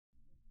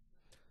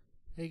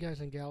Hey guys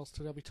and gals,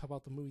 today we talk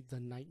about the movie The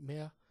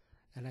Nightmare,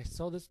 and I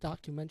saw this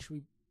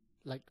documentary,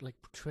 like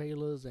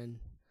trailers, and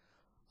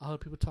other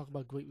people talk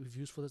about great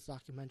reviews for this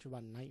documentary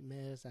about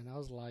nightmares, and I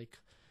was like,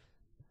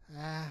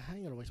 I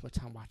ain't gonna waste my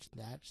time watching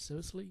that,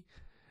 seriously.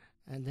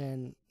 And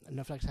then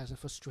Netflix has it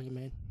for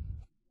streaming,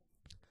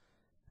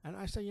 and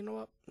I say, you know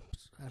what?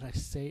 And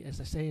as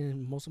I say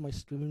in most of my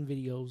streaming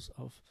videos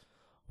of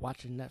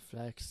watching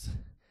Netflix,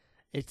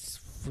 it's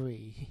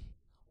free.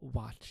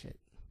 Watch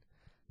it,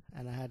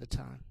 and I had the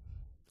time.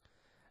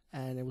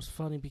 And it was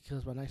funny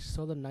because when I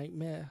saw The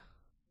Nightmare,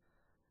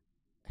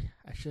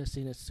 I should have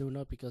seen it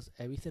sooner because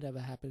everything that ever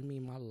happened to me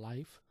in my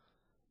life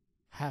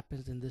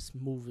happens in this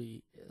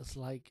movie. It's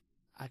like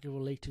I can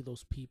relate to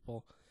those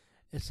people.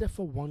 Except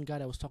for one guy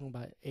that was talking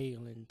about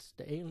aliens.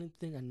 The alien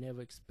thing I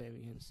never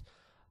experienced.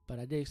 But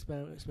I did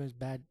experience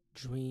bad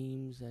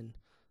dreams, and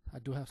I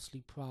do have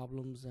sleep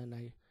problems,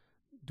 and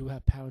do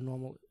have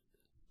paranormal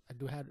I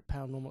do have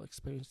paranormal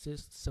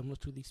experiences similar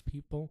to these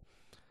people.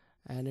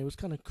 And it was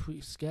kind of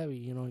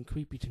scary, and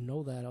creepy to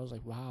know that. I was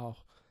like, wow.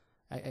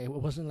 It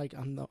wasn't like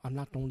I'm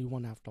not the only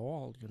one after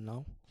all.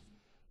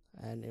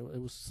 And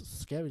it was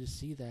scary to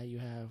see that you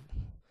have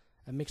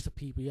a mix of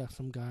people. You have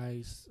some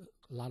guys,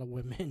 a lot of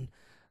women,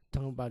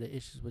 talking about the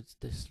issues with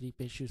the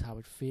sleep issues, how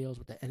it feels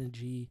with the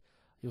energy.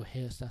 Your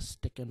hair starts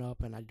sticking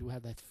up, and I do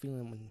have that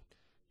feeling when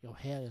your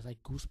hair is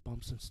like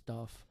goosebumps and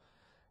stuff.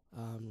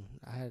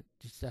 I had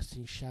just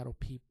seen shadow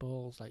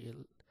people. It's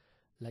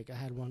like I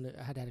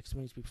had that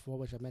experience before,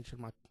 which I mentioned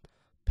in my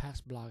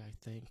past blog, I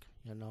think.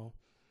 I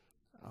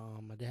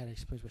did have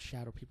experience with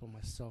shadow people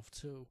myself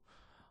too.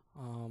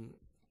 Um,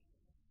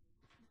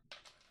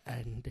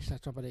 and they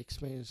start talking about the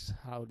experience,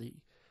 how they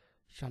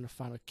trying to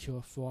find a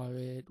cure for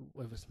it,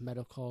 whether it's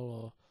medical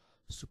or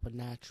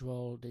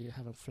supernatural. They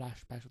having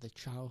flashbacks of their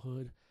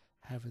childhood,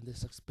 having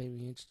this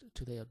experience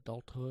to their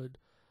adulthood,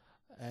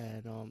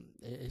 and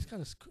it's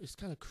kind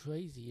of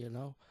crazy.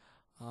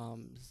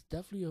 It's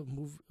definitely a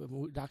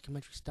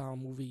documentary style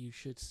movie you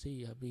should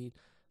see. I mean,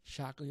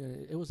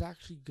 shockingly, it was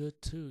actually good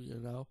too.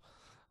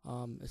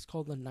 It's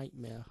called The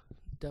Nightmare.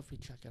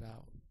 Definitely check it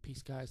out.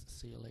 Peace, guys.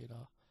 See you later.